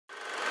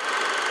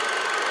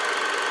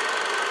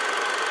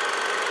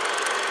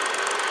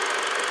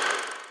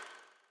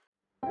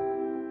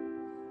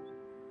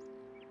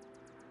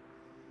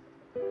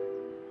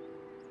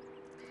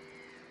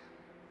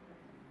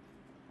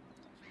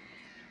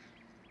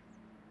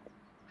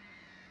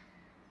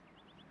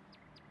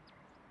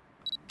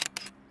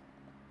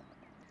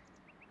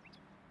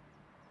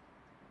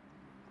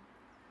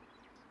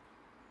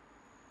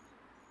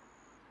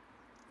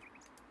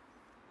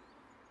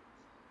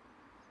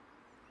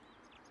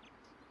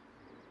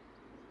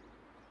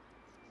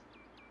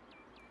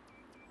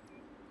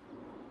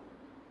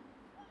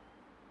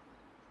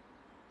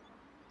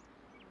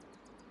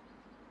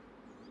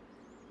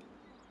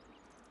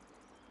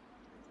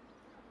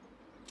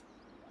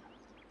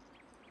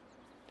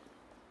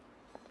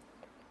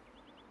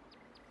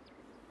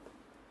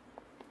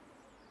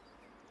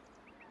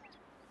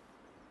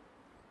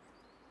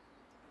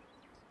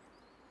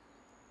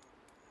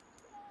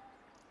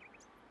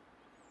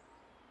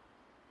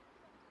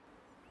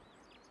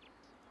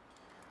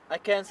I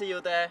can see you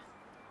there.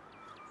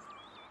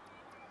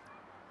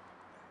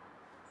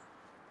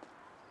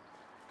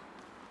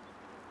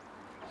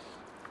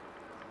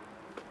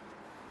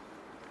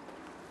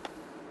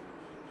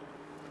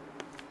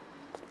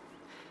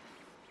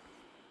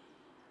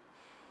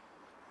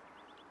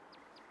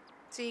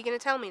 So you're going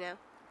to tell me now?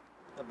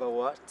 About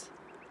what?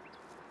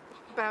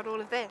 About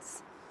all of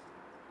this?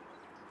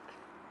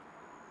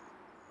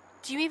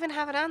 Do you even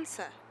have an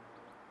answer?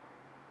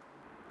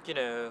 You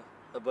know,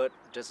 a bird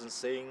doesn't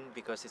sing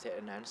because it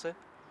has an answer.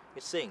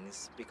 It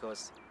sings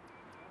because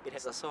it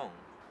has a song.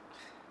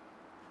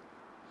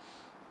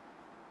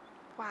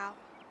 Wow.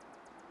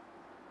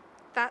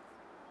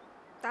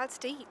 That's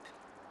deep.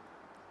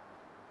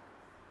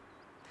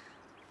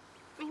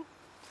 I mean,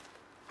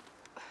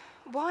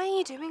 why are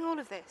you doing all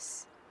of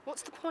this?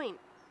 What's the point?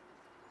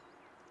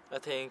 I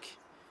think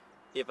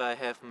if I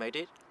have made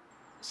it,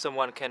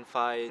 someone can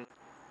find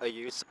a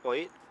use for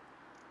it.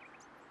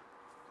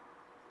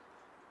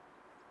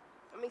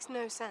 That makes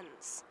no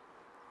sense.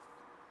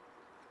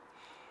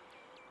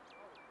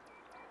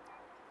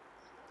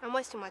 I'm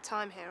wasting my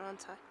time here,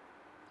 aren't I?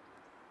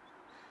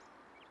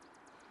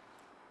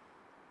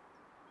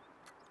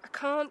 I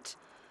can't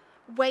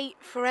wait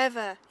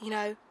forever, you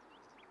know.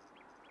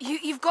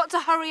 You've got to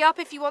hurry up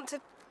if you want to...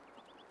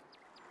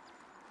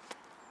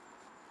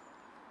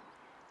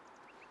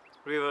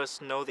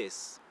 Rivers know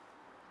this.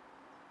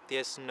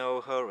 There's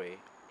no hurry.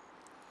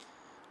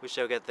 We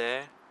shall get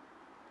there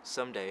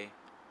someday.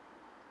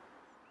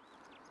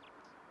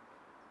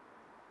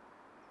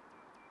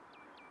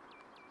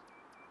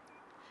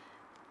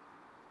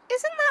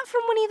 Isn't that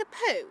from Winnie the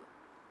Pooh?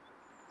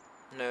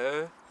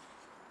 No.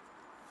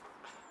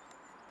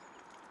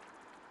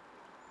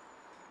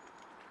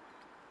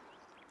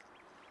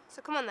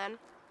 So come on then.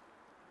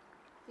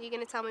 Are you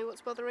going to tell me what's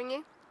bothering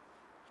you?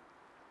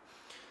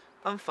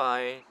 I'm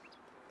fine.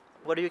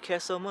 Why do you care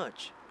so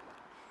much?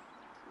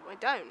 I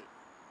don't.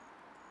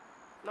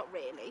 Not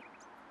really.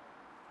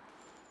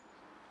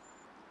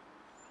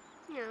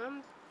 You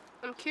know,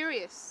 I'm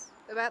curious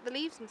about the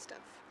leaves and stuff.